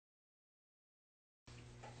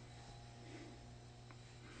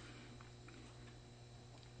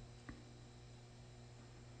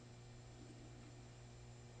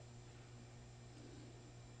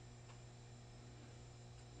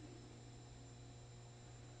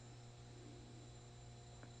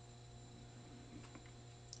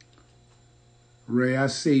Ray, I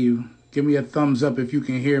see you. Give me a thumbs up if you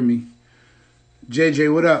can hear me.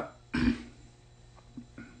 JJ, what up?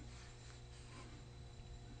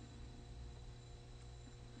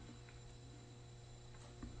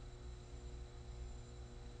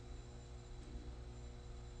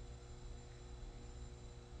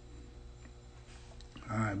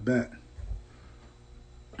 I bet.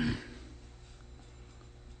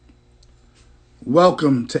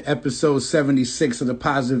 Welcome to episode 76 of the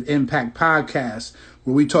Positive Impact Podcast,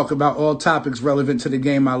 where we talk about all topics relevant to the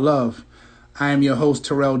game I love. I am your host,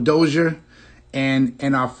 Terrell Dozier, and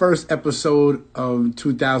in our first episode of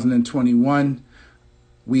 2021,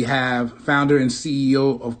 we have founder and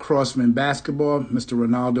CEO of Crossman Basketball, Mr.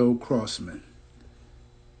 Reynaldo Crossman.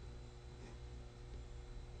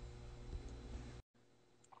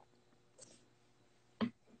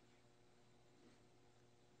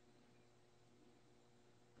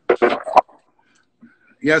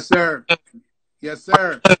 Yes, sir. Yes,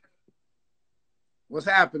 sir. What's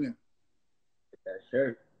happening? That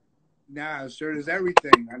shirt. Nah, shirt is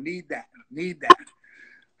everything. I need that. Need that.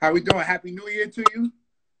 How we doing? Happy New Year to you.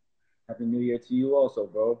 Happy New Year to you also,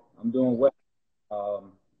 bro. I'm doing well.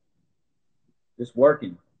 Just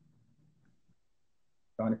working,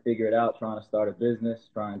 trying to figure it out, trying to start a business,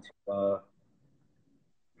 trying to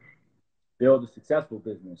build a successful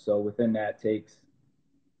business. So within that takes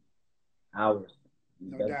hours.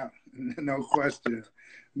 No doubt. No question.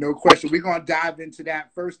 No question. We're gonna dive into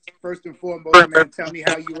that first and foremost, man. Tell me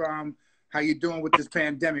how you doing with this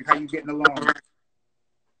pandemic, how you getting along? I'm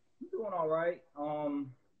doing all right.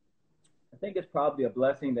 I think it's probably a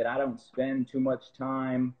blessing that I don't spend too much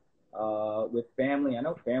time with family. I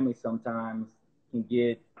know family sometimes can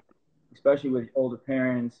get, especially with older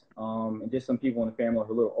parents, and just some people in the family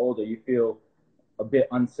who are a little older, you feel a bit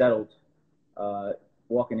unsettled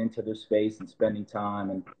walking into their space and spending time.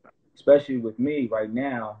 And especially with me right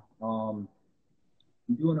now, I'm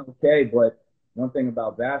doing okay. But one thing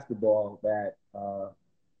about basketball that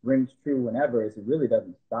rings true whenever is it really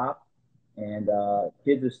doesn't stop. And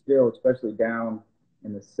kids are still, especially down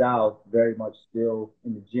in the South, very much still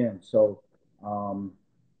in the gym. So from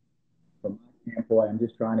my standpoint, I'm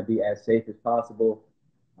just trying to be as safe as possible.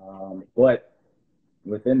 But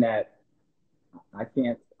within that, I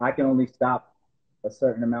can only stop a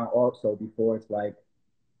certain amount also before it's like,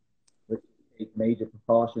 let's take major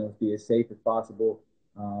precautions, be as safe as possible.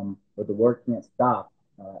 But the work can't stop.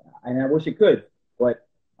 And I wish it could, but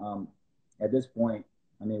at this point,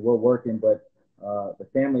 I mean, we're working, but the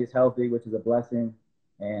family is healthy, which is a blessing.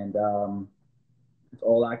 And it's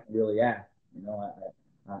all I can really ask. You know,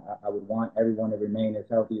 I would want everyone to remain as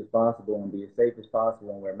healthy as possible and be as safe as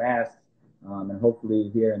possible and wear masks. And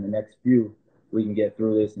hopefully here in the next few, we can get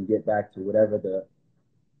through this and get back to whatever the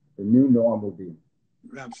new norm will be.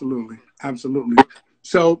 Absolutely. Absolutely.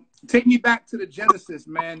 So take me back to the genesis,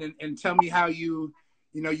 man, and tell me how you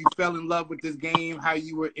fell in love with this game, how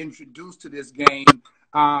you were introduced to this game,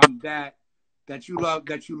 that you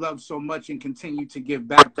love so much and continue to give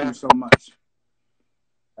back to so much.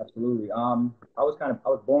 Absolutely. I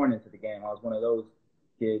was born into the game. I was one of those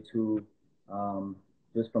kids who,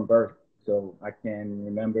 just from birth. So I can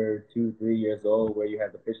remember 2, 3 years old where you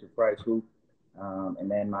had the Fisher Price hoop,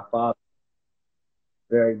 and then my father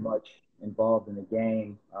very much involved in the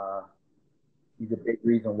game. He's a big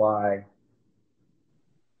reason why.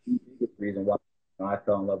 Biggest reason why I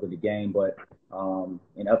fell in love with the game. But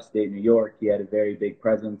in upstate New York, he had a very big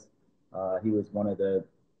presence. He was one of the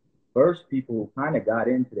first people who kind of got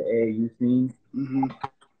into the AAU scene. Mm-hmm.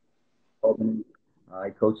 I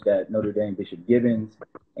coached at Notre Dame Bishop Gibbons,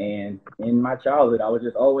 and in my childhood, I was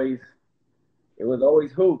just always it was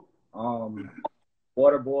always hoop,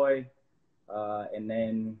 water boy, and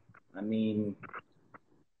then I mean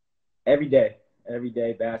every day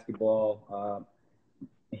basketball.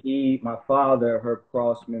 My father, Herb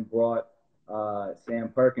Crossman, brought Sam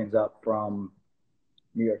Perkins up from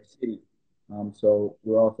New York City, so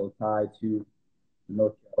we're also tied to the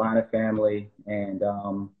North Carolina family, and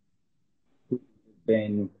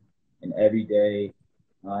been an everyday.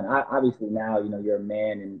 And obviously now, you know, you're a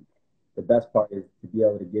man, and the best part is to be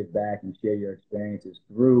able to give back and share your experiences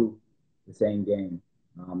through the same game.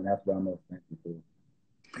 And that's what I'm most thankful for.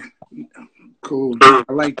 Cool.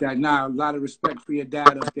 I like that. Nah, a lot of respect for your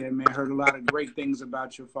dad up there, man. Heard a lot of great things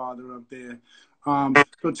about your father up there.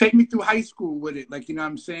 So take me through high school with it. Like, you know what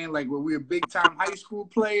I'm saying? Like, were we a big time high school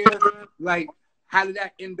player? Like, how did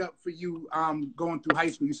that end up for you going through high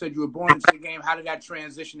school? You said you were born into the game. How did that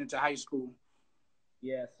transition into high school?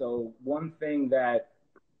 Yeah, so one thing that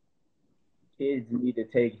kids need to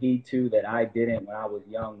take heed to that I didn't when I was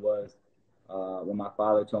young was when my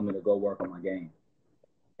father told me to go work on my game.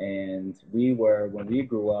 And when we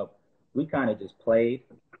grew up, we kind of just played.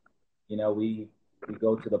 You know, we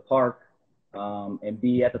go to the park and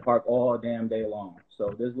be at the park all damn day long.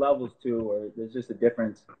 So there's levels too, where there's just a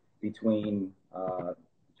difference between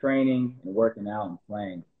training and working out and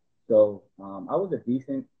playing. So I was a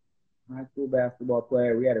decent high school basketball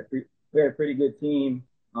player. We had a pretty good team.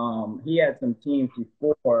 He had some teams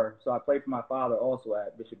before, so I played for my father also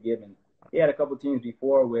at Bishop Gibbons. He had a couple teams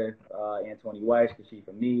before with Anthony Weiss,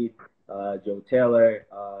 Kashifa Mead, Joe Taylor,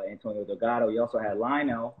 Antonio Delgado. He also had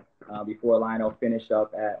Lionel before Lionel finished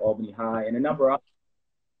up at Albany High, and a number of.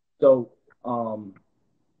 So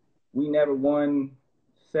we never won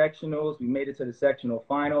sectionals. We made it to the sectional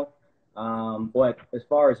final. But as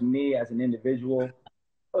far as me as an individual,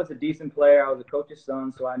 I was a decent player. I was a coach's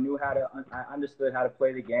son, so I understood how to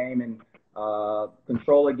play the game and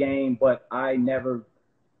control a game. But I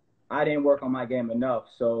didn't work on my game enough.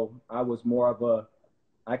 So I was more of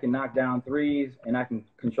I can knock down threes and I can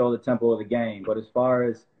control the tempo of the game. But as far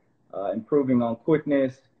as improving on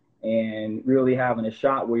quickness and really having a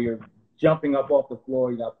shot where you're jumping up off the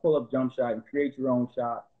floor, you got pull up jump shot and create your own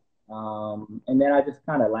shot. And then I just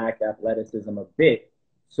kind of lacked athleticism a bit.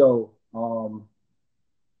 So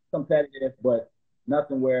competitive, but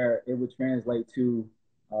nothing where it would translate to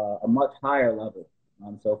a much higher level.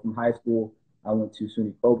 So from high school, I went to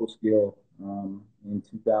SUNY Cobleskill in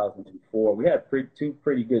 2004. We had two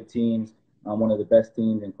pretty good teams, one of the best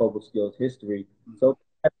teams in Cobleskill history. So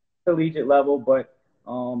at the collegiate level, but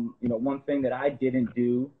one thing that I didn't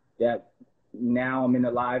do that now I'm in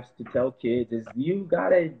the lives to tell kids is you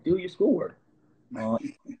gotta do your schoolwork. Even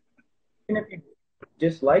if you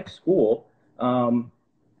dislike school,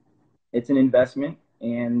 it's an investment,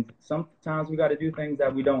 and sometimes we got to do things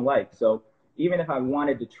that we don't like. So even if I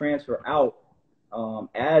wanted to transfer out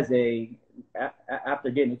after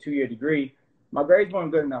getting a 2-year degree, my grades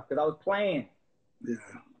weren't good enough because I was playing,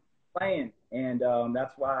 and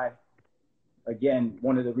that's why, again,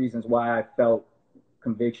 one of the reasons why I felt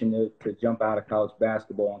conviction to jump out of college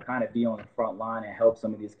basketball and kind of be on the front line and help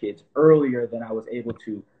some of these kids earlier than I was able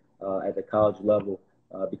to at the college level,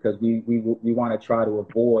 because we want to try to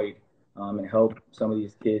avoid and help some of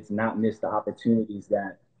these kids not miss the opportunities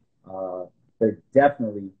that they're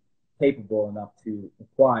definitely capable enough to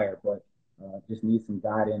acquire, but just need some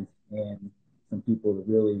guidance and some people to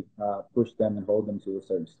really push them and hold them to a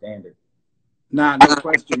certain standard. Nah, no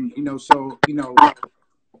question.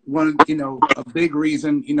 One, a big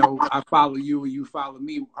reason, I follow you and you follow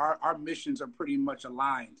me. Our missions are pretty much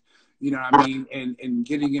aligned. You know what I mean? And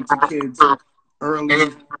getting into kids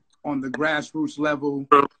early on the grassroots level.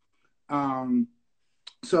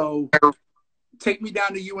 So take me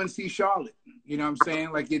down to UNC Charlotte. You know what I'm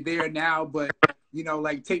saying? Like, you're there now, but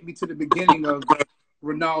like, take me to the beginning of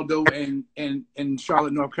Reynaldo and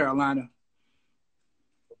Charlotte, North Carolina.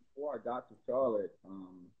 Before I got to Charlotte,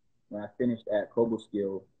 when I finished at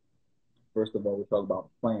Cobleskill, first of all, we talk about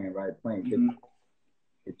playing, right? Playing kids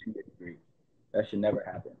get 2-year degree. That should never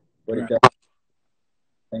happen. But it does.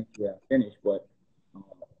 Thankfully, I finished. But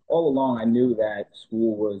all along, I knew that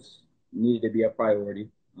school needed to be a priority.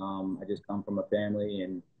 I just come from a family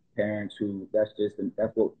and parents who that's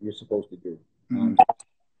what you're supposed to do.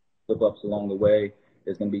 Slip ups along the way.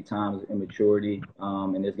 There's going to be times of immaturity,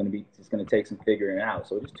 and it's going to take some figuring out.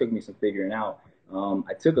 So it just took me some figuring out.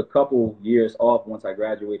 I took a couple years off once I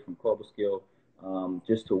graduated from Cobleskill,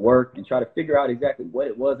 just to work and try to figure out exactly what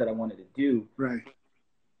it was that I wanted to do. Right.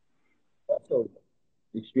 Also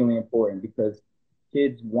extremely important because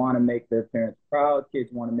kids want to make their parents proud. Kids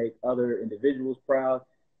want to make other individuals proud,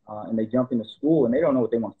 and they jump into school and they don't know what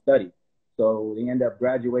they want to study. So they end up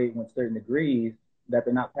graduating with certain degrees that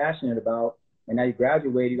they're not passionate about. And now you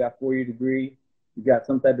graduate, you got a 4-year degree, you got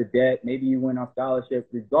some type of debt, maybe you went on scholarship.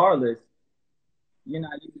 Regardless, you're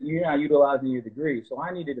not utilizing your degree. So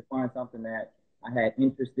I needed to find something that I had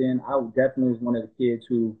interest in. I definitely was one of the kids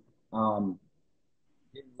who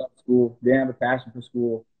didn't love school, didn't have a passion for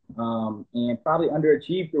school, and probably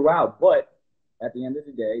underachieved throughout. But at the end of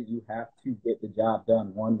the day, you have to get the job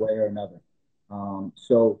done one way or another.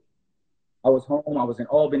 So I was home. I was in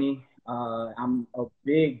Albany. I'm a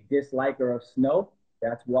big disliker of snow.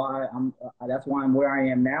 That's why I'm where I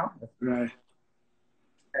am now. Right.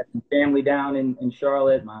 I had some family down in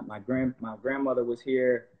Charlotte. My grandmother was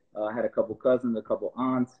here. I had a couple cousins, a couple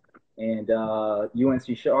aunts, and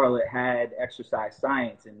UNC Charlotte had exercise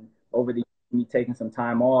science. And over the me taking some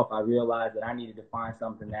time off, I realized that I needed to find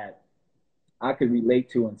something that I could relate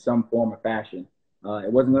to in some form or fashion.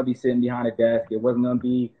 It wasn't going to be sitting behind a desk. It wasn't going to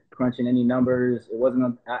be crunching any numbers. It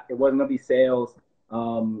wasn't going to be sales.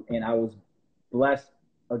 And I was blessed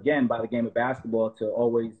again, by the game of basketball to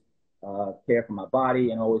always care for my body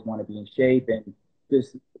and always want to be in shape and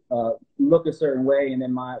just look a certain way, and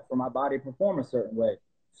then for my body to perform a certain way.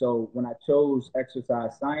 So when I chose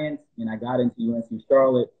exercise science and I got into UNC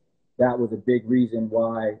Charlotte, that was a big reason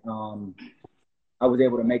why I was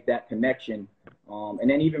able to make that connection. And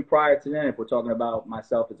then even prior to then, if we're talking about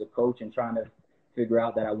myself as a coach and trying to figure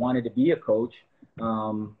out that I wanted to be a coach,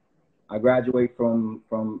 I graduated from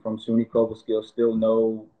SUNY Cobleskill, still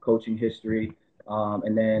no coaching history.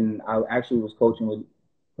 And then I actually was coaching with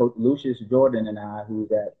Coach Lucius Jordan and I,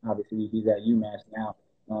 obviously he's at UMass now.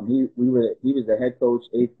 He was the head coach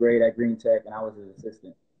 8th grade at Green Tech, and I was his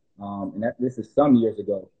assistant. And this is some years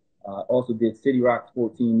ago. Also did City Rocks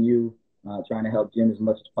 14U, trying to help Jim as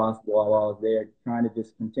much as possible while I was there, trying to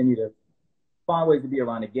just continue to find ways to be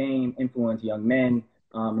around the game, influence young men,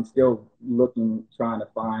 and still trying to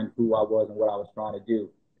find who I was and what I was trying to do.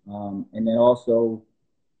 And then also,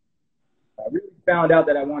 I really found out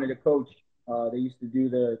that I wanted to coach. They used to do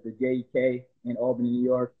the JK in Albany, New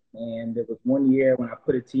York, and there was one year when I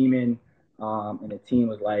put a team in, and the team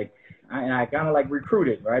was like, I kind of like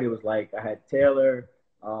recruited, right? It was like I had Taylor,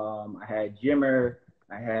 I had Jimmer,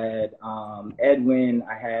 I had Edwin,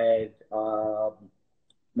 I had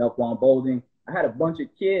Melquan Bolding. I had a bunch of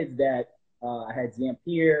kids that I had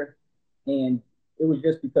Zampier, and it was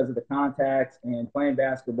just because of the contacts and playing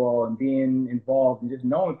basketball and being involved and just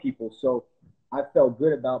knowing people. So I felt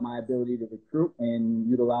good about my ability to recruit and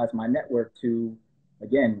utilize my network to,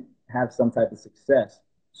 again, have some type of success.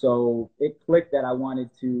 So it clicked that I wanted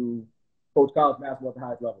to coach college basketball at the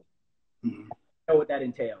highest level. Mm-hmm. I don't know what that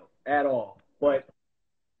entailed at all, but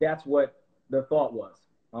that's what the thought was.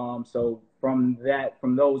 So from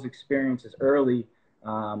those experiences early,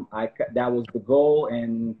 that was the goal.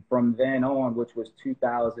 And from then on, which was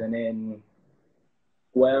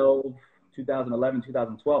 2012, 2011,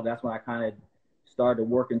 2012, that's when I kind of started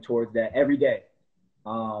working towards that every day,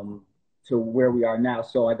 to where we are now.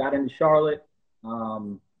 So I got into Charlotte,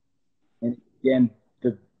 and again,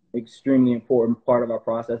 the extremely important part of our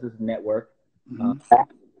process is network. Mm-hmm.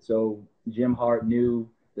 So Jim Hart knew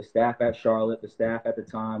the staff at Charlotte. The staff at the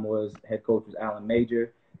time head coach was Alan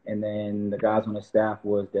Major, and then the guys on the staff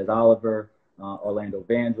was Des Oliver, Orlando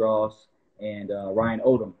Vandross, and Ryan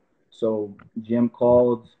Odom. So Jim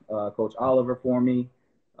called Coach Oliver for me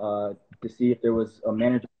to see if there was a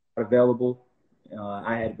manager available.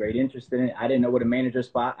 I had great interest in it. I didn't know what a manager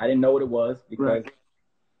spot. I didn't know what it was because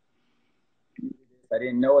I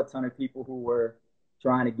didn't know a ton of people who were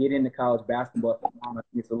trying to get into college basketball.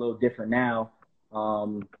 It's a little different now.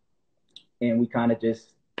 And we kind of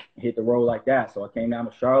just hit the road like that. So I came down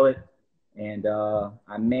to Charlotte, and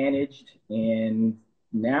I managed. And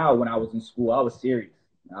now when I was in school, I was serious.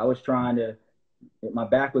 I was trying to – my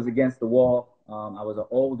back was against the wall. I was an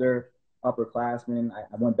older upperclassman.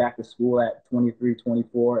 I went back to school at 23,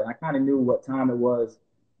 24, and I kind of knew what time it was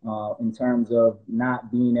in terms of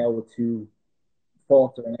not being able to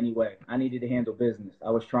falter in any way. I needed to handle business.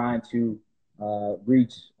 I was trying to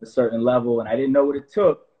reach a certain level, and I didn't know what it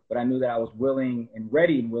took, but I knew that I was willing and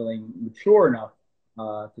ready and mature enough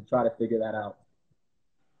to try to figure that out.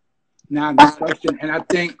 Now, this question, and I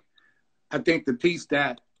think the piece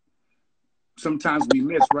that sometimes we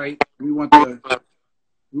miss, right? We want the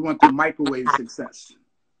microwave success.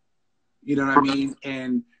 You know what I mean?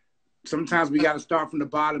 And sometimes we got to start from the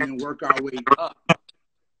bottom and work our way up,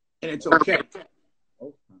 and it's okay.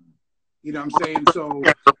 You know what I'm saying? So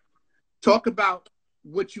talk about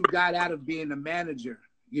what you got out of being a manager,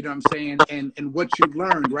 you know what I'm saying, and what you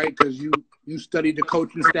learned, right? Because you studied the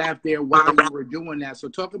coaching staff there while you were doing that. So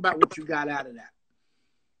talk about what you got out of that.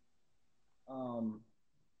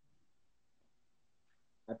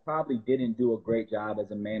 I probably didn't do a great job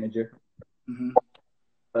as a manager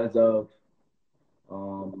because of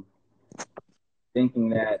thinking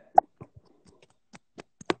that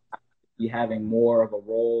be having more of a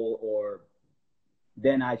role or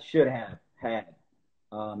than I should have had.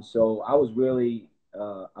 So I was really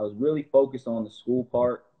focused on the school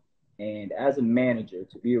part, and as a manager,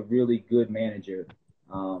 to be a really good manager,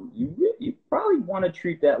 you probably want to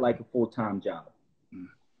treat that like a full-time job,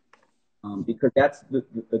 because that's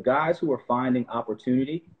the guys who are finding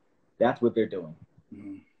opportunity. That's what they're doing.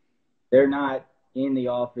 They're not in the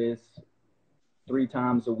office 3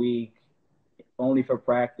 times a week, only for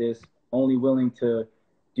practice, only willing to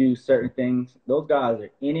do certain things. Those guys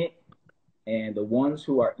are in it, and the ones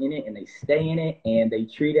who are in it and they stay in it and they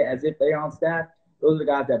treat it as if they're on staff, those are the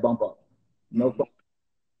guys that bump up. No problem.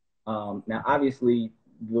 Now, obviously,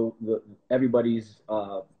 everybody's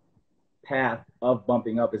path of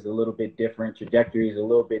bumping up is a little bit different. Trajectory is a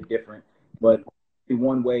little bit different. But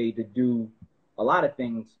one way to do a lot of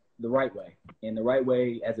things the right way. And the right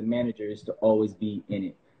way as a manager is to always be in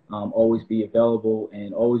it, always be available,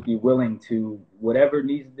 and always be willing to whatever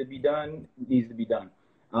needs to be done needs to be done.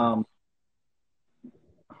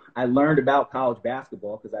 I learned about college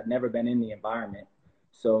basketball because I'd never been in the environment.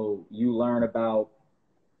 So you learn about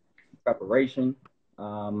preparation,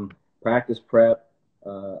 practice prep,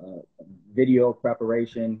 video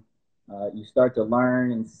preparation. You start to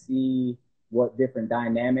learn and see what different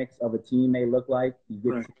dynamics of a team may look like. You get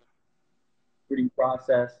to the recruiting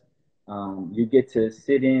process. You get to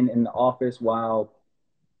sit in the office while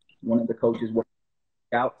one of the coaches works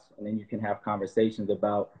scouts, and then you can have conversations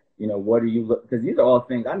about, what are you look, because these are all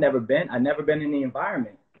things I've never been in the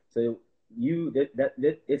environment. So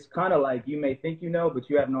it's kind of like you may think but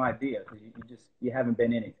you have no idea because you haven't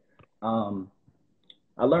been in it.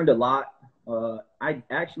 I learned a lot. I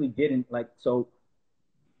actually didn't so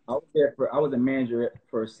I was a manager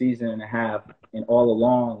for a season and a half, and all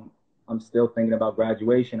along I'm still thinking about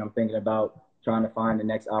graduation. I'm thinking about trying to find the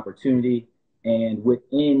next opportunity. And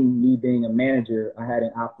within me being a manager, I had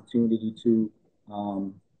an opportunity to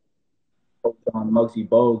coach on Muggsy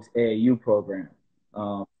Bogues' AAU program.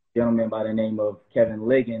 A gentleman by the name of Kevin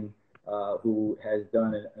Ligon, who has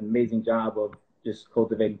done an amazing job of just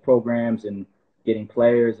cultivating programs and getting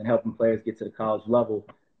players and helping players get to the college level,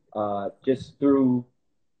 just through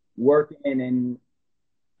working. And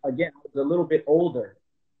again, I was a little bit older,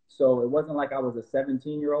 so it wasn't like I was a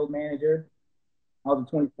 17-year-old manager. I was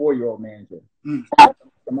a 24-year-old manager.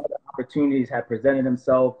 Some other opportunities had presented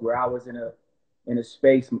themselves where I was in a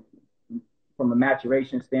space from a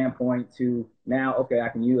maturation standpoint to now, okay, I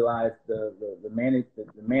can utilize the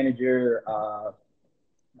manager,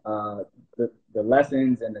 the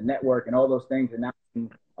lessons and the network and all those things. And now,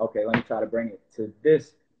 okay, let me try to bring it to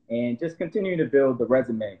this and just continue to build the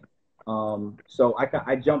resume. So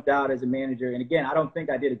I jumped out as a manager. And again, I don't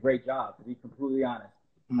think I did a great job, to be completely honest.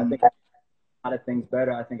 I think I did a lot of things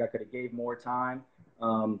better. I think I could have gave more time.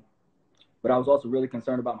 But I was also really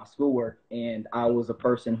concerned about my schoolwork. And I was a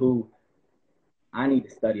person who I need to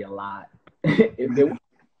study a lot. I'm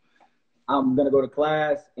going to go to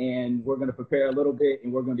class and we're going to prepare a little bit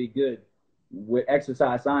and we're going to be good. With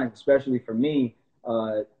exercise science, especially for me,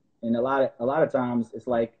 and a lot of times it's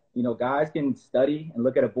like, guys can study and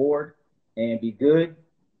look at a board and be good,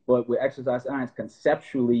 but with exercise science,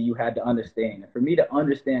 conceptually, you had to understand. And for me to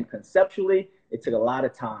understand conceptually, it took a lot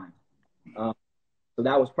of time. So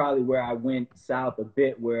that was probably where I went south a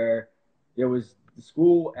bit, where there was the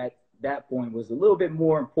school at that point was a little bit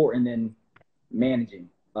more important than managing.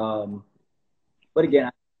 But again,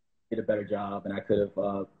 I did a better job and I could have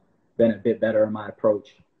been a bit better in my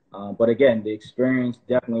approach. But again, the experience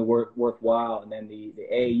definitely worthwhile. And then the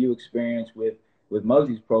AAU experience with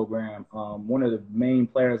Muggsy's program, one of the main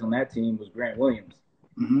players on that team was Grant Williams.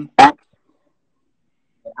 Mm-hmm.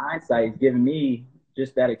 In hindsight, he's given me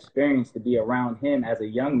just that experience to be around him as a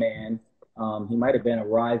young man. He might have been a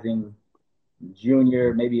rising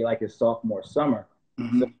junior, maybe like his sophomore summer.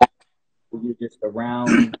 Mm-hmm. So you're just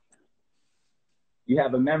around. You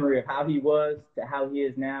have a memory of how he was to how he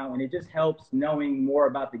is now, and it just helps knowing more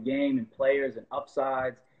about the game and players and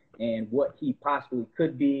upsides and what he possibly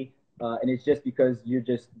could be. And it's just because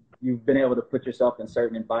you've been able to put yourself in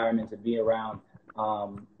certain environments and be around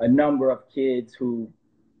a number of kids who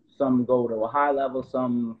some go to a high level,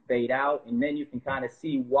 some fade out, and then you can kind of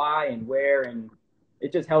see why and where, and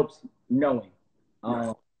it just helps knowing.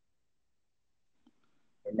 And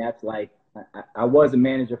that's like I was a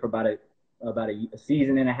manager for about a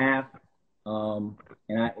season and a half, and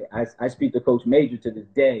I speak to Coach Major to this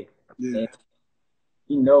day. Yeah. And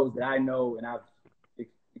he knows that I know, and I've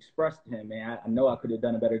expressed to him, man, I know I could have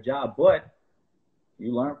done a better job, but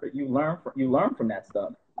you learn from that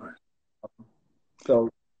stuff. Right. So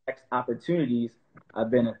next opportunities, I've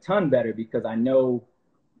been a ton better because I know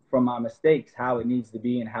from my mistakes how it needs to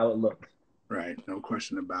be and how it looks. Right, no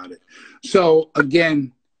question about it. So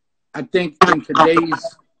again, I think in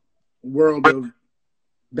today's world of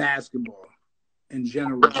basketball in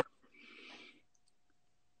general,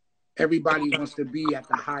 everybody wants to be at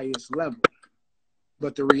the highest level.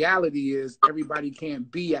 But the reality is everybody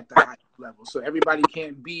can't be at the highest level. So everybody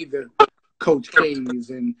can't be the Coach K's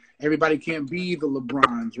and everybody can't be the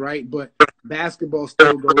LeBrons, right? But basketball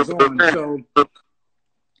still goes on. So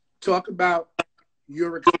talk about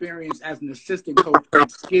your experience as an assistant coach at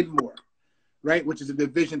Skidmore, right, which is a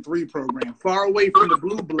Division III program, far away from the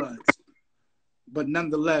Blue Bloods, but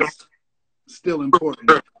nonetheless still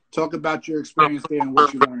important. Talk about your experience there and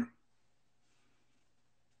what you learned.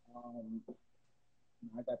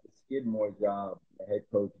 I got the Skidmore job. The head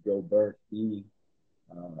coach, Joe Burke, he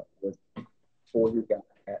Was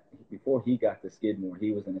before he got to Skidmore,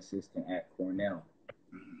 he was an assistant at Cornell.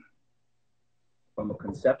 From a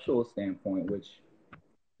conceptual standpoint, which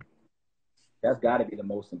that's got to be the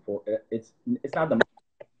most important. It's not the most,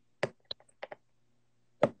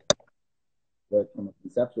 but from a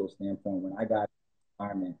conceptual standpoint, when I got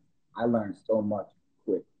environment, I learned so much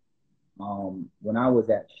quick. When I was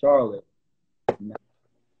at Charlotte, I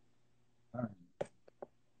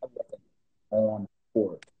wasn't on the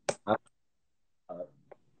court. I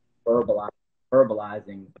was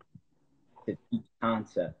verbalizing to teach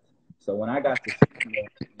concepts. So when I got to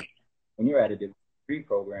when you're at a Division III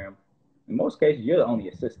program, in most cases you're the only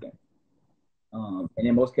assistant, and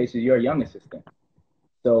in most cases you're a young assistant.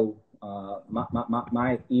 So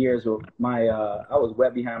my ears were I was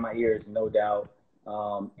wet behind my ears, no doubt,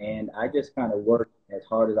 and I just kind of worked as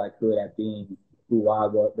hard as I could at being who I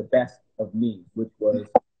was, the best of me, which was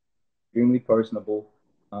extremely personable,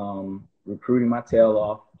 recruiting my tail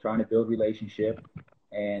off, trying to build relationship,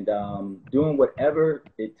 and doing whatever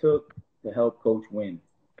it took to help coach win.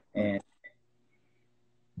 And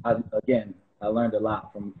I learned a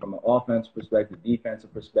lot from an offense perspective,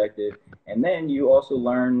 defensive perspective, and then you also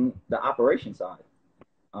learn the operation side,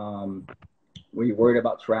 where you're worried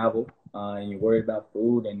about travel, and you're worried about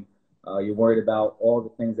food, and you're worried about all the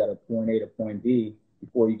things that are point A to point B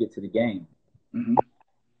before you get to the game. Mm-hmm.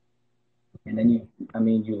 And then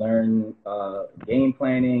you learn game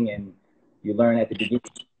planning, and you learn at the beginning,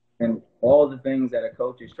 and all the things that a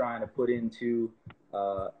coach is trying to put into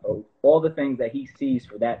all the things that he sees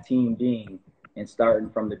for that team being, and starting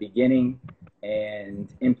from the beginning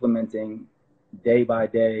and implementing day by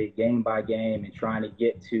day, game by game, and trying to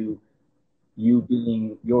get to you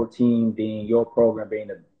being your team, being your program, being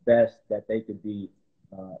the best that they could be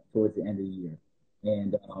towards the end of the year.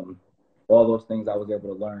 And all those things I was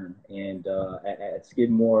able to learn. And at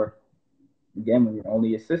Skidmore, again, when you're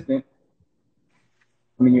only assistant,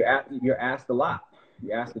 I mean, you're asked a lot.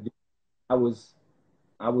 You're asked to do. I was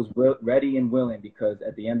ready and willing, because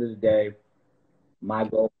at the end of the day, my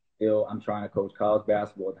goal is still, I'm trying to coach college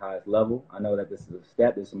basketball at the highest level. I know that this is a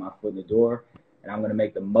step. This is my foot in the door, and I'm going to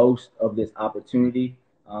make the most of this opportunity.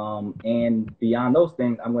 And beyond those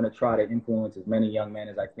things, I'm going to try to influence as many young men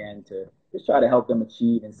as I can to just try to help them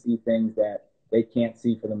achieve and see things that they can't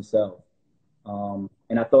see for themselves.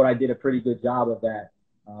 And I thought I did a pretty good job of that.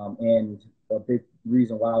 And a big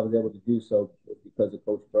reason why I was able to do so was because of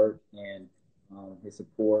Coach Burt and his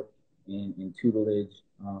support and tutelage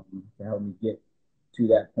to help me get to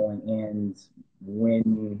that point and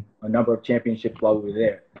win a number of championships while we were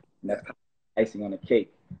there. And that's icing on the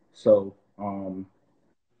cake. So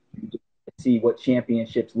you see what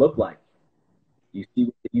championships look like. You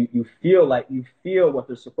see, you feel what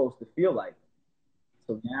they're supposed to feel like.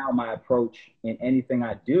 So now my approach in anything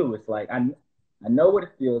I do, it's like I know what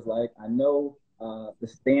it feels like. I know the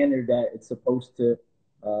standard that it's supposed to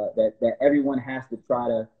that everyone has to try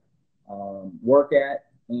to work at,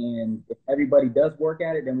 and if everybody does work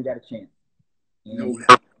at it, then we got a chance. And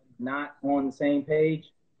not on the same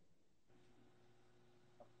page,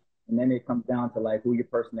 and then it comes down to like who your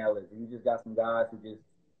personnel is. You just got some guys who just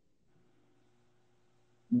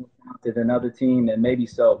more talented than another team, then maybe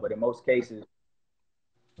so. But in most cases,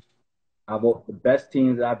 the best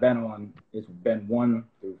teams that I've been on has been 1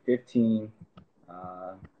 through 15.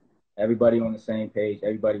 Everybody on the same page,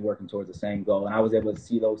 everybody working towards the same goal, and I was able to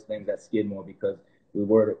see those things at Skidmore because we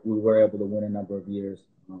were able to win a number of years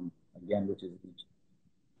again, which is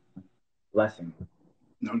a blessing.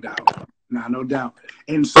 No doubt, no doubt.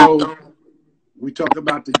 And so we talk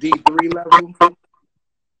about the D3 level,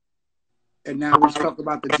 and now let's talk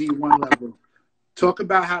about the D1 level. Talk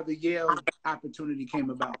about how the Yale opportunity came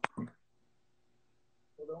about. Well,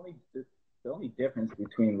 the only difference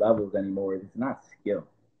between levels anymore is it's not skill.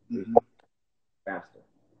 It's faster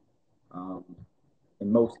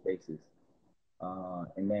in most cases.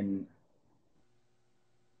 And then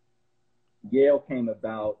Yale came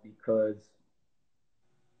about because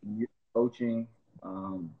you're coaching.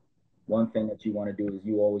 One thing that you want to do is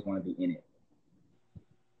you always want to be in it.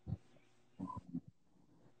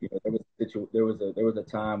 There was a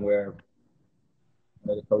time where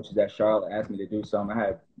one of the coaches at Charlotte asked me to do something. I had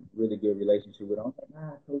a really good relationship with him. I was like,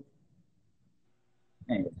 nah, coach,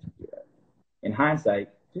 I ain't gonna do that. In hindsight,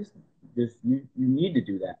 just you need to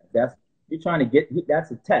do that. You're trying to get. That's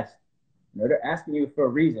a test. They're asking you for a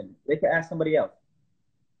reason. They could ask somebody else.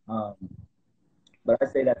 But I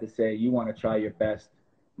say that to say you want to try your best,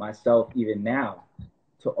 myself even now,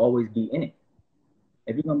 to always be in it.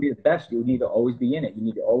 If you're going to be the best, you need to always be in it. You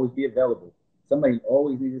need to always be available. Somebody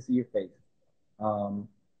always needs to see your face.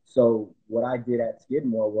 So what I did at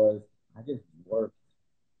Skidmore was I just worked.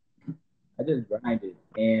 I just grinded,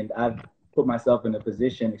 and I've put myself in a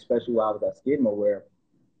position, especially while I was at Skidmore, where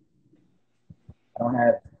I don't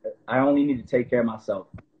have. I only need to take care of myself.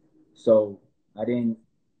 So I didn't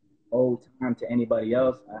owe time to anybody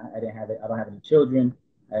else. I didn't have it. I don't have any children.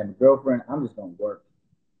 I have a girlfriend. I'm just gonna work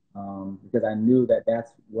because I knew that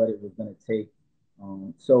that's what it was gonna take.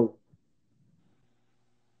 So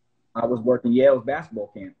I was working Yale's basketball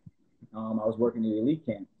camp. I was working the elite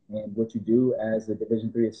camp, and what you do as a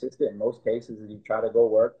Division III assistant in most cases is you try to go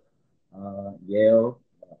work Yale,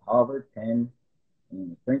 Harvard, Penn,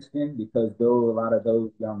 and Princeton, because though a lot of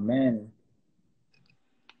those young men,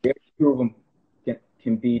 very few of them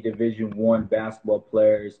can be Division I basketball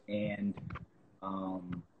players and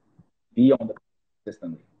um, be on the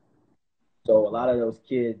consistently. So a lot of those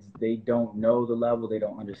kids, they don't know the level, they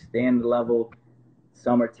don't understand the level.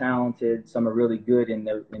 Some are talented, some are really good in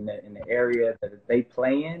the area that they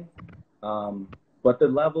play in. Um, but the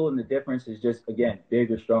level and the difference is just, again,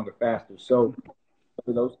 bigger, stronger, faster. So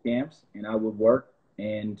for those camps, and I would work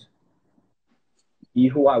and be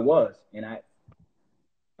who I was. And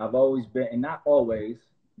I've always been, and not always,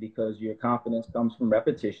 because your confidence comes from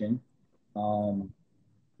repetition. Um,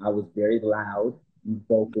 I was very loud and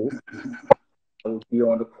vocal. I would be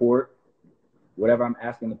on the court. Whatever I'm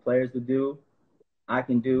asking the players to do, I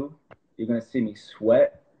can do. You're going to see me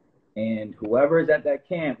sweat. And whoever is at that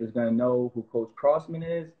camp is going to know who Coach Crossman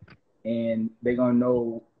is, and they're going to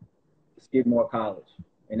know Skidmore College.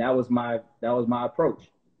 And that was my approach.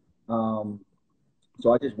 Um,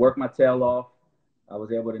 so I just worked my tail off. I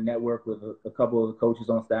was able to network with a couple of the coaches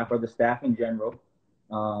on staff, or the staff in general.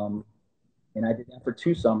 Um, and I did that for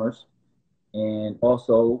 2 summers. And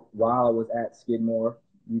also, while I was at Skidmore,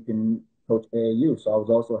 you can coach AAU. So I was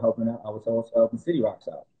also helping out. I was also helping City Rocks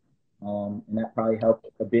out. And that probably helped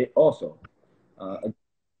a bit also.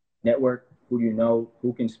 Network who you know,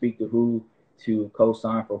 who can speak to who, to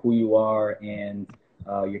co-sign for who you are and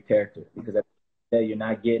your character. Because at the end, you're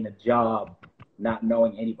not getting a job not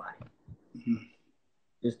knowing anybody. Mm-hmm.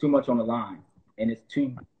 There's too much on the line, and it's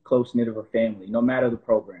too close-knit of a family, no matter the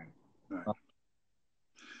program. Right.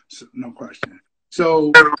 So, no question.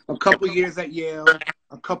 So a couple of years at Yale,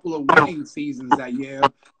 a couple of winning seasons at Yale.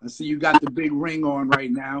 I see you got the big ring on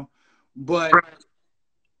right now, but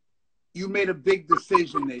you made a big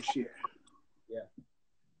decision this year. Yeah.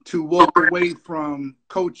 To walk away from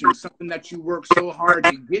coaching, something that you worked so hard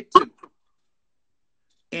to get to.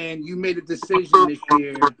 And you made a decision this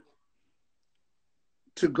year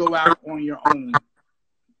to go out on your own.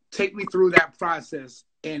 Take me through that process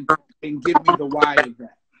and give me the why of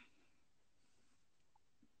that.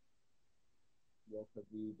 Well, because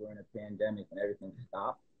we were in a pandemic and everything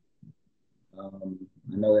stopped. I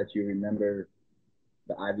know that you remember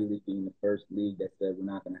the Ivy League being the first league that said we're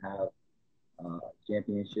not going to have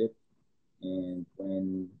championship. And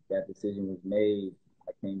when that decision was made,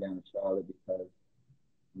 I came down to Charlotte because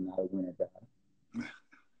I'm not a winner guy.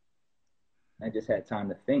 I just had time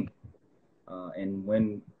to think. And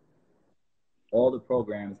when all the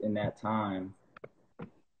programs in that time were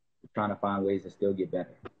trying to find ways to still get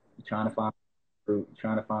better, you're trying to find fruit, you're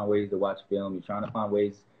trying to find ways to watch film, you're trying to find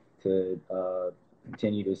ways to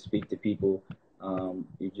continue to speak to people.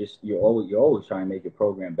 You're always trying to make your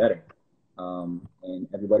program better. And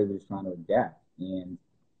everybody was trying to adapt. And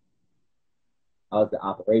I was the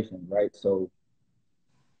operations, right? So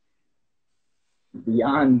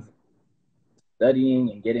beyond studying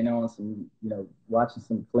and getting on some, watching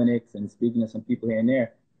some clinics and speaking to some people here and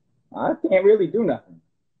there, I can't really do nothing.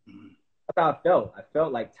 That's how I felt. I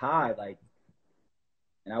felt like tired,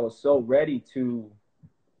 and I was so ready to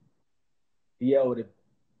be able to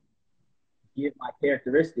give my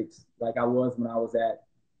characteristics like I was when I was at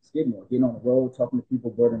Skidmore, getting on the road, talking to people,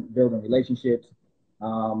 building relationships.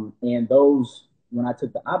 And when I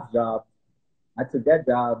took the ops job, I took that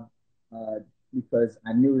job because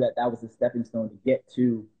I knew that was a stepping stone to get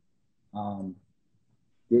to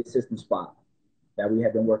the assistant spot that we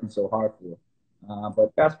had been working so hard for.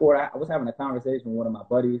 But fast forward, I was having a conversation with one of my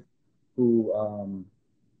buddies who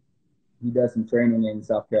he does some training in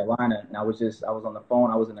South Carolina, and I was on the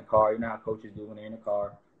phone. I was in the car. You know how coaches do when they're in the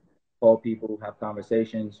car. Call people, have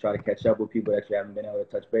conversations, try to catch up with people that you haven't been able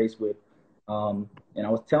to touch base with. And I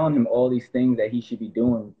was telling him all these things that he should be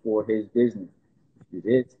doing for his business. You do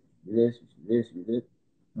this, you do this, you do this, you do this.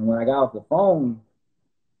 And when I got off the phone,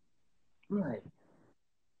 I'm like,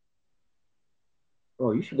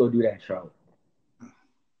 "Oh, you should go do that in Charlotte."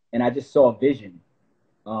 And I just saw a vision.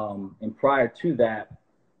 And prior to that,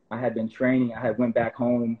 I had been training. I had went back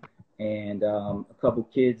home and a couple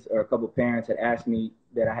kids or a couple parents had asked me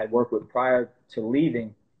that I had worked with prior to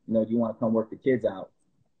leaving, do you want to come work the kids out?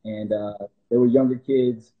 And they were younger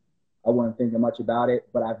kids. I wasn't thinking much about it,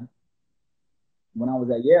 but when I was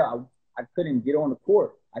at Yale, I couldn't get on the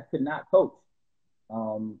court. I could not coach.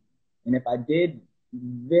 And if I did,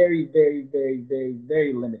 very, very, very, very,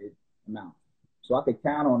 very limited amount. So I could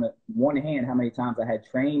count on one hand how many times I had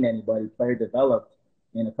trained anybody, player developed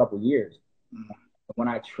in a couple years. When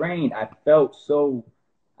I trained, I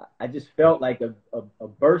just felt like a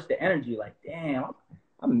burst of energy. Like, damn,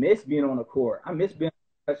 I miss being on the court. I miss being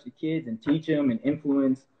able to touch the kids and teach them and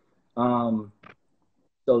influence.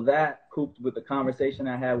 So that cooped with the conversation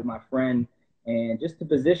I had with my friend and just the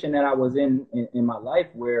position that I was in my life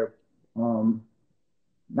where,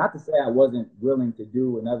 not to say I wasn't willing to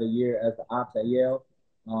do another year as the ops at Yale,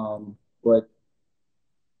 but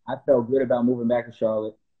I felt good about moving back to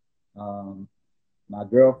Charlotte. My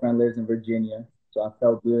girlfriend lives in Virginia, so I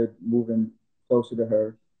felt good moving closer to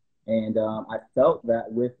her. And I felt that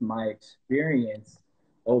with my experience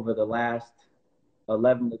over the last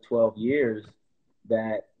 11 to 12 years,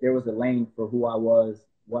 that there was a lane for who I was,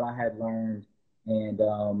 what I had learned, and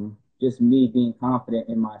just me being confident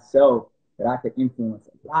in myself that I could influence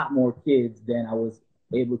a lot more kids than I was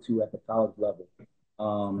able to at the college level.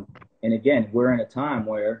 And again, we're in a time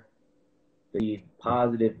where the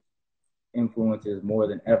positive influences more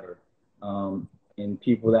than ever, and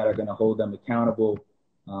people that are going to hold them accountable,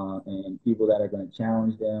 and people that are going to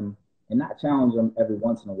challenge them, and not challenge them every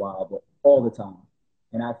once in a while, but all the time.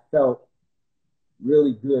 And I felt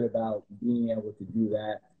really good about being able to do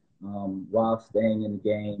that while staying in the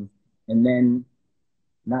game, and then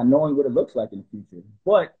not knowing what it looks like in the future.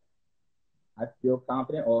 But I feel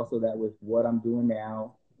confident also that with what I'm doing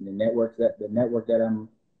now, and the network that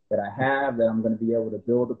I have, that I'm going to be able to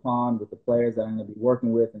build upon with the players that I'm going to be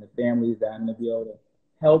working with and the families that I'm going to be able to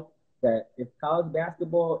help, that if college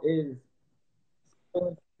basketball is,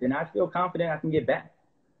 then I feel confident I can get back.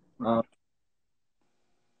 I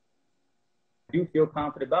do feel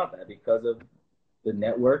confident about that because of the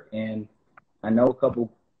network, and I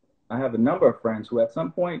have a number of friends who at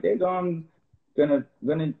some point they're gonna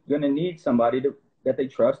need somebody that they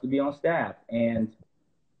trust to be on staff, and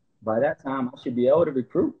by that time I should be able to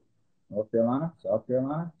recruit North Carolina, South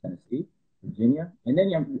Carolina, Tennessee, Virginia, and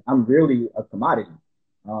then I'm really a commodity.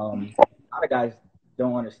 A lot of guys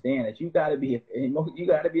don't understand that you got to be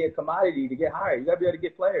a commodity to get hired. You got to be able to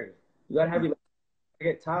get players. You got to have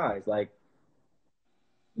get ties. Like,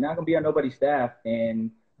 you're not gonna be on nobody's staff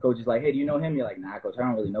and coach is like, hey, do you know him? You're like, nah, coach, I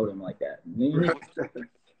don't really know him like that.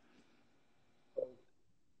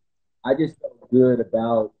 I just felt good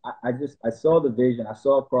about. I saw the vision. I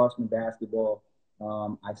saw Crossman basketball.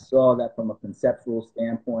 I saw that from a conceptual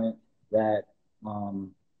standpoint that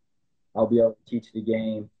I'll be able to teach the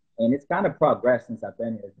game, and it's kind of progressed since I've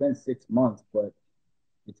been here. It's been 6 months, but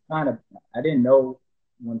it's kind of, I didn't know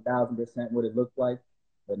 1,000% what it looked like,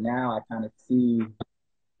 but now I kind of see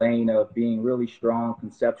lane of being really strong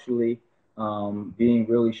conceptually, being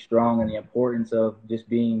really strong in the importance of just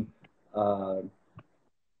being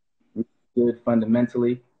good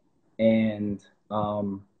fundamentally, and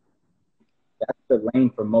that's the lane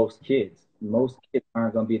for most kids. Most kids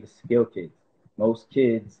aren't going to be the skill kids. Most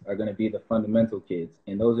kids are going to be the fundamental kids,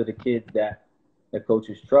 and those are the kids that the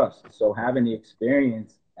coaches trust. So having the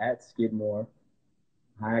experience at Skidmore,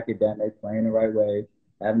 high academic, playing the right way,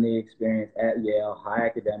 having the experience at Yale, high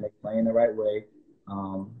academic, playing the right way,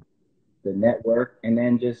 the network, and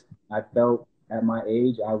then just I felt at my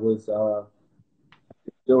age I was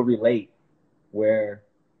still relate, where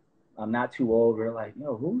I'm not too old. We're like,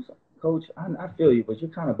 yo, who's coach? I feel you, but you're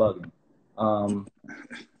kind of bugging.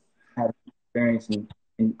 Had experience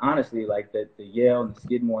and honestly, like the Yale and the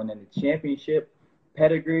Skidmore and then the championship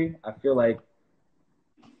pedigree, I feel like,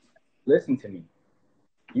 listen to me.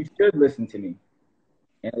 You should listen to me.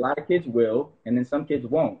 And a lot of kids will, and then some kids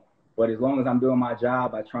won't. But as long as I'm doing my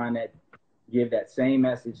job, I try and give that same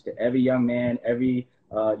message to every young man, every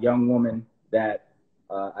young woman, that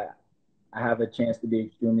I have a chance to be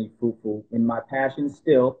extremely fruitful in my passion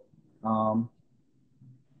still. Then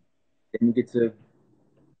you get to,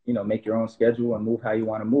 make your own schedule and move how you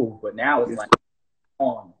want to move. But now it's like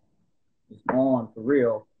it's on for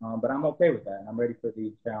real. But I'm okay with that, and I'm ready for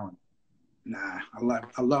the challenge. Nah, I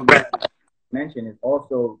love that. Mention is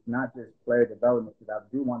also not just player development, because I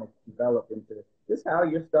do want to develop into just how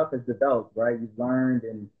your stuff is developed, right? You've learned,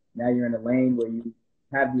 and now you're in a lane where you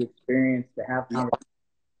have the experience to have conversations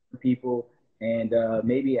with people, and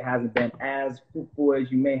maybe it hasn't been as fruitful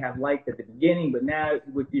as you may have liked at the beginning, but now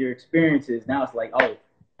with your experiences, now it's like, oh,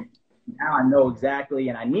 now I know exactly,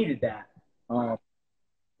 and I needed that. I'm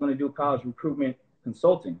going to do college recruitment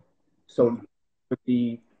consulting. So with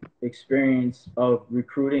the experience of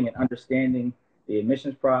recruiting and understanding the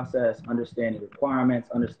admissions process, understanding requirements,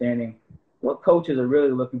 understanding what coaches are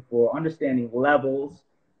really looking for, understanding levels,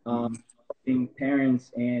 helping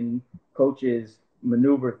parents and coaches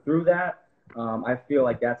maneuver through that. I feel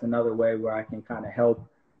like that's another way where I can kind of help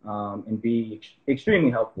and be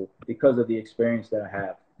extremely helpful because of the experience that I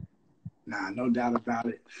have. Nah, no doubt about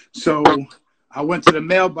it. So I went to the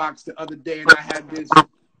mailbox the other day and I had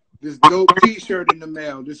this dope T-shirt in the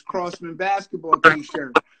mail, this Crossman basketball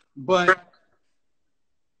T-shirt. But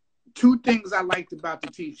two things I liked about the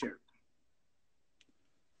T-shirt.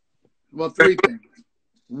 Well, three things.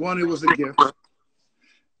 One, it was a gift.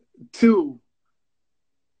 Two,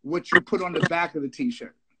 what you put on the back of the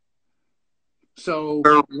T-shirt. So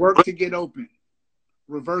work to get open,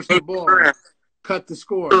 reverse the ball, cut the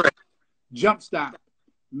score, jump stop,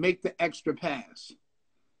 make the extra pass.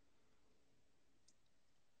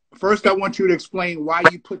 First, I want you to explain why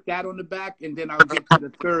you put that on the back, and then I'll get to the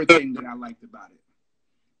third thing that I liked about it.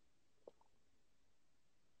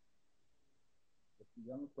 If the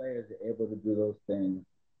young players are able to do those things,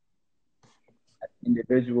 as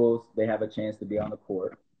individuals, they have a chance to be on the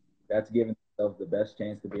court. That's giving themselves the best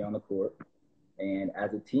chance to be on the court. And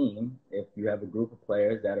as a team, if you have a group of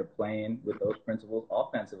players that are playing with those principles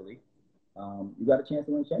offensively, you got a chance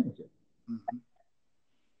to win a championship.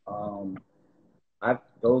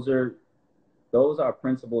 Those are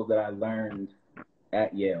principles that I learned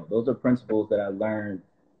at Yale. Those are principles that I learned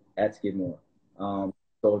at Skidmore. So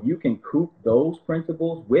if you can coop those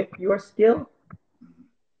principles with your skill,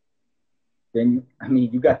 then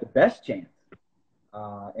you got the best chance.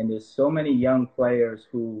 And there's so many young players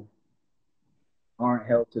who aren't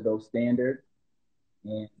held to those standards.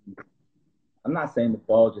 And I'm not saying the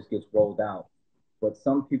ball just gets rolled out, but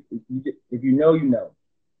some people, if you know, you know.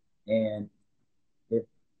 And if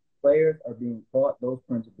players are being taught those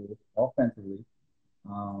principles offensively,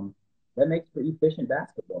 that makes for efficient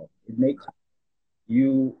basketball. It makes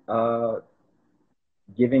you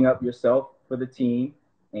giving up yourself for the team,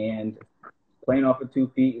 and playing off of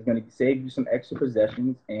 2 feet is going to save you some extra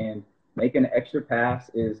possessions, and making an extra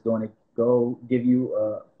pass is going to go give you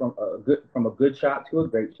from a good shot to a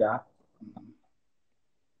great shot.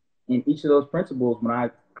 In each of those principles, when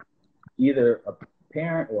I either a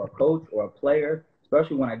parent or a coach or a player,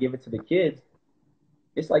 especially when I give it to the kids,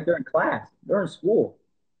 it's like they're in class, they're in school.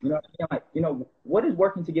 Like, what is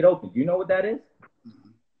working to get open? Do you know what that is?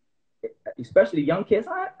 Especially young kids.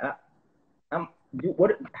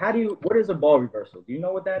 What is a ball reversal? Do you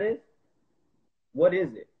know what that is? What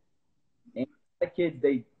is it? And the kids,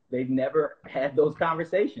 they've never had those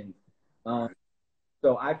conversations.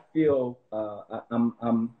 So I feel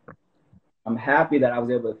I'm happy that I was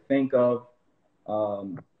able to think of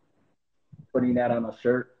putting that on a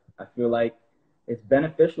shirt. I feel like it's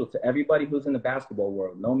beneficial to everybody who's in the basketball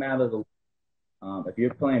world, no matter if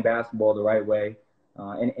you're playing basketball the right way.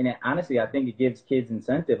 And honestly, I think it gives kids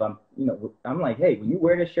incentive. I'm like, hey, when you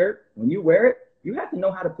wear this shirt, when you wear it, you have to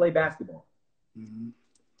know how to play basketball. And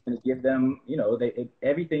give them,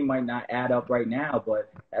 everything might not add up right now,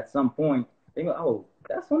 but at some point they go, oh,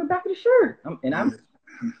 that's on the back of the shirt.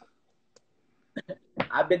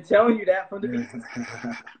 I've been telling you that from the beginning.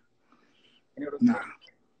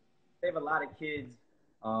 Save a lot of kids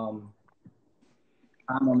time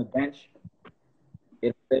on the bench.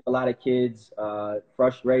 It saves a lot of kids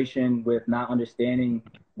frustration with not understanding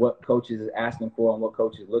what coaches is asking for and what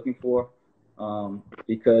coach is looking for.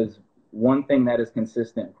 Because one thing that is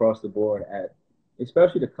consistent across the board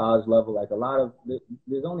especially the college level, like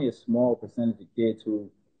there's only a small percentage of kids who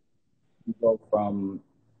go from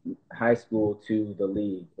high school to the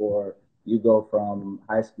league, or you go from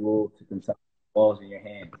high school to Kentucky, balls in your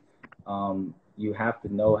hand. You have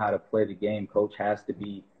to know how to play the game. Coach has to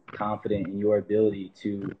be confident in your ability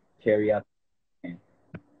to carry out the game.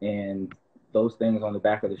 And those things on the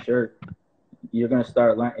back of the shirt, you're going to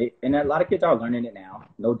start learning. And a lot of kids are learning it now,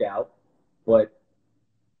 no doubt. But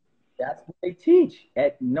that's what they teach.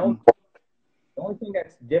 The only thing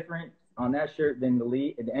that's different on that shirt than the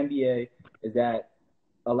league, the NBA, is that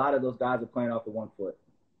a lot of those guys are playing off the 1 foot,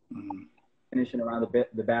 finishing around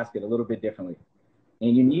the basket a little bit differently.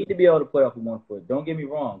 And you need to be able to play off of 1 foot. Don't get me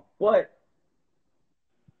wrong. But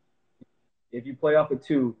if you play off of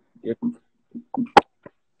 2, you're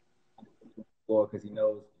because he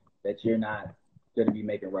knows that you're not going to be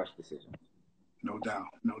making rush decisions. No doubt.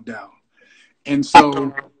 And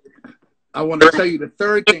so I want to tell you the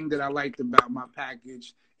third thing that I liked about my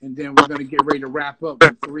package, and then we're going to get ready to wrap up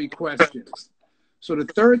with 3 questions. So the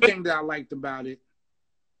third thing that I liked about it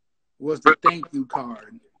was the thank you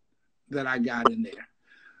card that I got in there.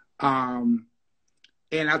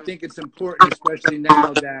 And I think it's important, especially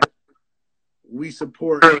now that we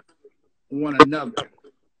support one another.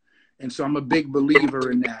 And so I'm a big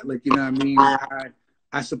believer in that. Like, you know what I mean?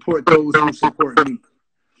 I support those who support me.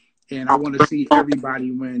 And I want to see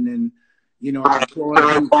everybody win. And, you know, I applaud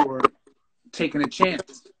you for taking a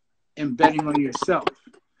chance and betting on yourself.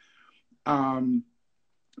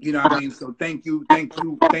 You know what I mean? So thank you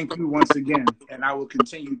once again. And I will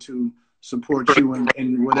continue to support you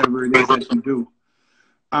in whatever it is that you do.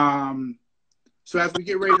 So as we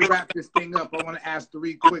get ready to wrap this thing up, I want to ask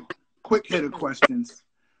 3 quick hitter questions.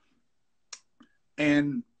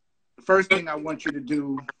 And first thing I want you to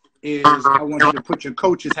do is I want you to put your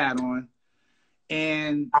coach's hat on,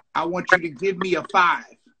 and I want you to give me a 5.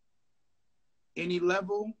 Any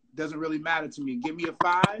level, doesn't really matter to me. Give me a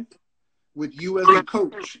 5 with you as a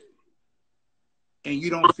coach, and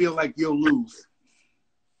you don't feel like you'll lose.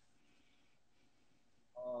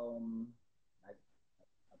 I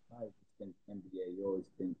probably just think NBA. You always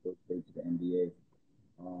think go straight to the NBA.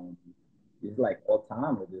 It's like all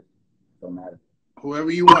time or just don't matter.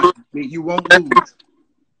 Whoever you want, you won't lose.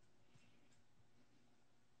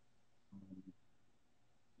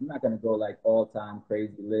 I'm not gonna go like all time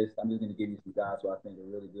crazy list. I'm just gonna give you some guys who I think are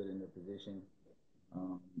really good in their position.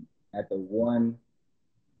 At the 1,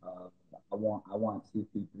 I want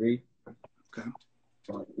CP3. Okay.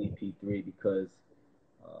 I want CP3 because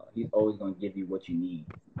he's always gonna give you what you need.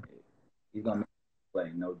 He's gonna make you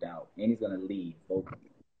play, no doubt, and he's gonna lead. Both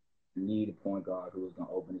need a point guard who is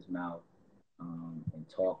gonna open his mouth and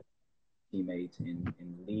talk to teammates and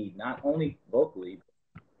lead, not only vocally.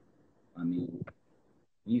 I mean,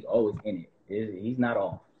 he's always in it. He's not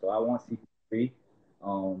off. So I want CP3.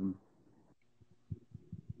 I'll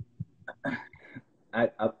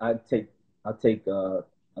take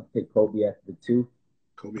Kobe at the 2.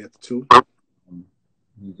 Kobe at the 2.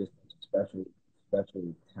 He's just special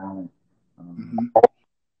talent.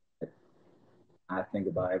 I think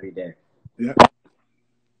about every day. Yeah.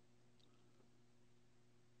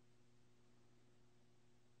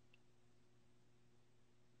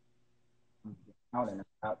 Out and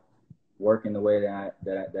out working the way that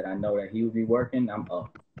I know that he would be working, I'm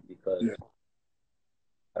up because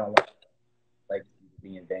I don't want legacy to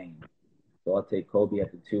be in vain. So I'll take Kobe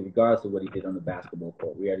at the 2, regardless of what he did on the basketball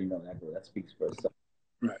court. We already know that. That speaks for itself.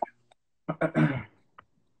 Right.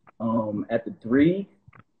 At the 3,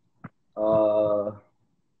 about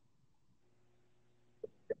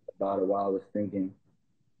it while I was thinking.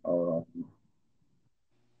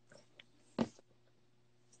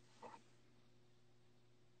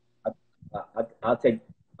 I'll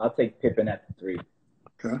take Pippen at the 3.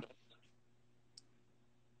 Okay.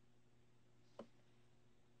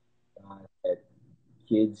 That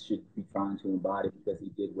kids should be trying to embody because he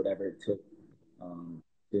did whatever it took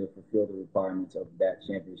to fulfill the requirements of that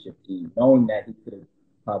championship team, knowing that he could have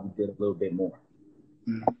probably did a little bit more.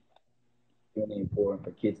 Mm-hmm. Really important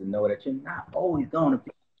for kids to know that you're not always going to be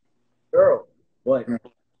a girl, but you're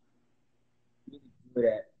good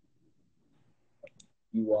at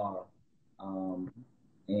you are,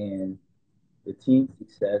 and the team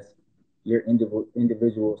success, your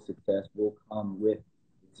individual success will come with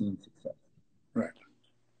the team success. Right.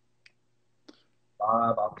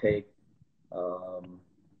 5, I'll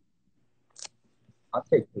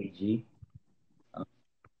take KG.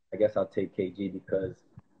 I guess I'll take KG because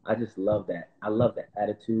I just love that. I love the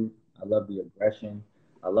attitude. I love the aggression.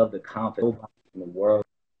 I love the confidence. Nobody in the world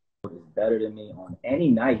is better than me on any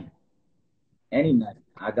night. Any night.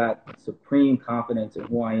 I got supreme confidence in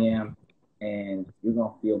who I am, and you're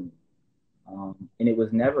going to feel me. And it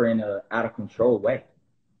was never in a out of control way.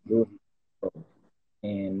 It was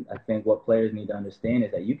and I think what players need to understand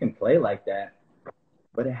is that you can play like that,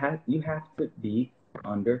 but you have to be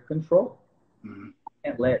under control. Mm-hmm. You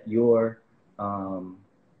can't let your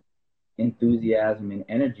enthusiasm and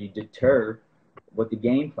energy deter what the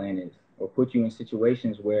game plan is, or put you in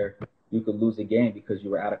situations where you could lose a game because you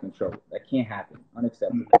were out of control. That can't happen.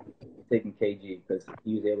 Unacceptable. Mm-hmm. Taking KG because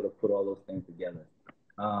he was able to put all those things together.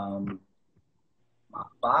 My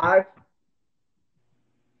 5.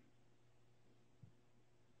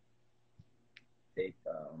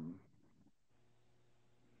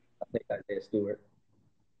 I'll take Isaiah Stewart.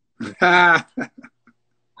 I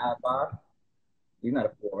have 5. He's not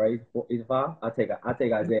a 4, right? He's a 5. I'll take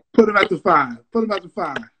Isaiah. Put him at the 5.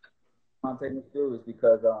 I'm taking Stewart is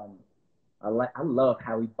because I love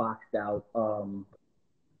how he boxed out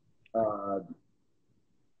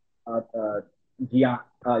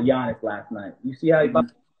Giannis last night. You see how he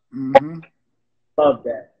boxed? Mm-hmm. love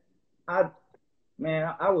that. I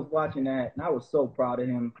was watching that and I was so proud of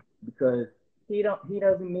him because he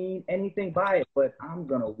doesn't mean anything by it, but I'm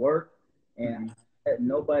gonna work and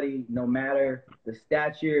nobody, no matter the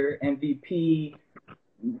stature, MVP,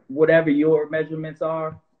 whatever your measurements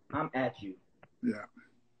are, I'm at you. Yeah.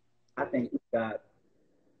 I think we got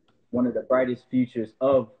one of the brightest futures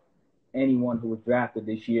of anyone who was drafted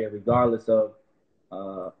this year, regardless of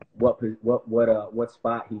what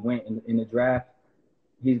spot he went in the draft.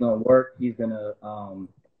 He's gonna work. He's gonna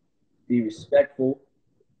be respectful.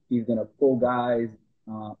 He's gonna pull guys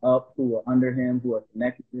up who are under him, who are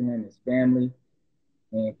connected to him, his family,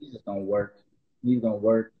 and he's just gonna work. He's gonna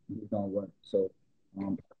work. He's gonna work. So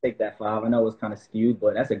I take that 5. I know it's kind of skewed,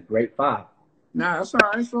 but that's a great 5. Nah, that's all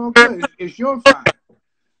right. It's all good. It's your 5.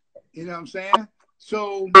 You know what I'm saying?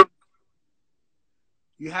 So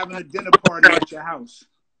you're having a dinner party at your house,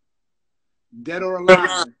 dead or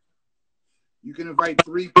alive. You can invite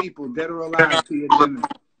 3 people, dead or alive, to your dinner.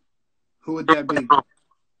 Who would that be?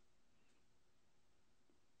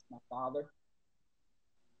 My father,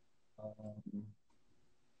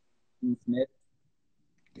 Dean Smith,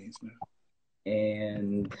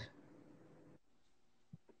 and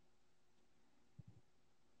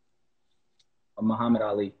Muhammad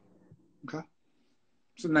Ali. Okay,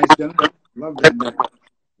 it's a nice dinner. Love that dinner.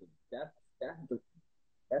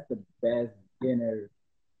 That's the best dinner.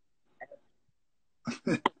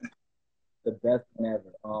 The best one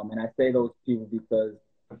ever. And I say those people because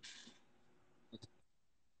I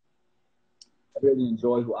really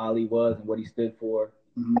enjoy who Ali was and what he stood for.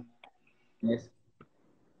 Mm-hmm.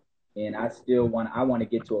 And I want to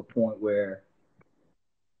get to a point where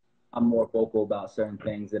I'm more vocal about certain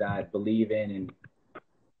things that I believe in and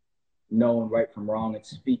knowing right from wrong and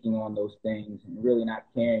speaking on those things and really not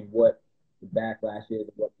caring what the backlash is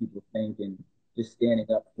of what people think and just standing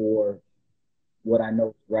up for what I know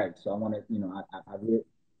is right. So I want to, I really,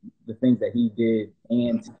 the things that he did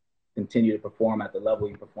and continue to perform at the level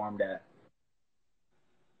he performed at,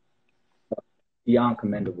 beyond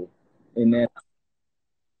commendable. And then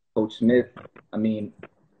Coach Smith, I mean,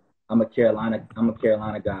 I'm a Carolina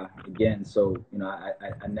guy again. So,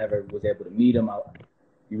 I never was able to meet him.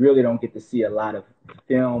 You really don't get to see a lot of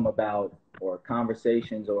film about or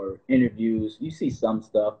conversations or interviews. You see some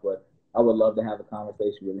stuff, but I would love to have a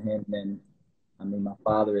conversation with him. And my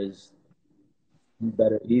father he's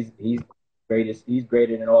better. He's greatest. He's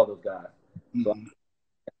greater than all those guys. So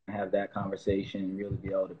I have that conversation and really be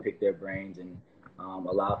able to pick their brains and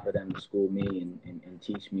allow for them to school me and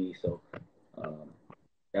teach me. So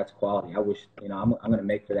that's quality. I wish, I'm going to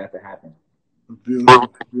make for that to happen.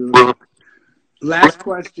 Beautiful, beautiful. Last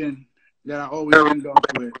question that I always end off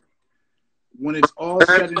with. When it's all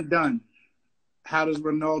said and done, how does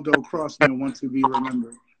Reynaldo Crossman want to be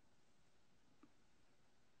remembered?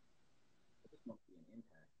 In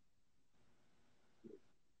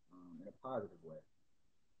a positive way.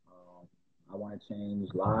 I want to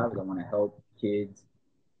change lives. I want to help kids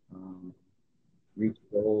reach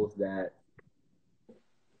goals that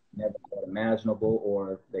never thought imaginable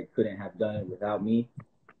or they couldn't have done it without me.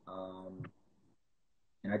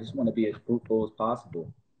 And I just want to be as fruitful as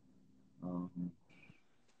possible. I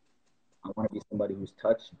want to be somebody who's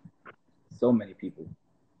touched so many people.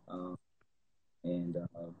 And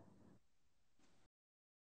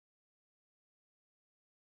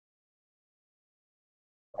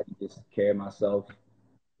I can just carry myself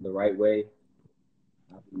the right way.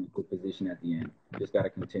 I'll be in a good position at the end. Just got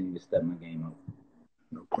to continue to step my game up.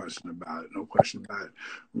 No question about it. No question about it.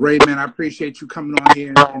 Ray, man, I appreciate you coming on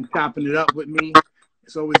here and chopping it up with me.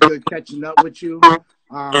 It's always good catching up with you.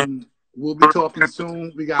 We'll be talking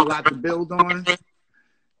soon. We got a lot to build on.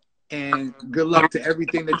 And good luck to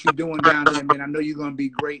everything that you're doing down there, man. I know you're going to be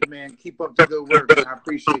great, man. Keep up the good work. I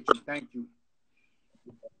appreciate you. Thank you.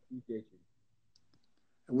 Appreciate you.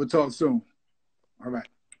 And we'll talk soon. All right.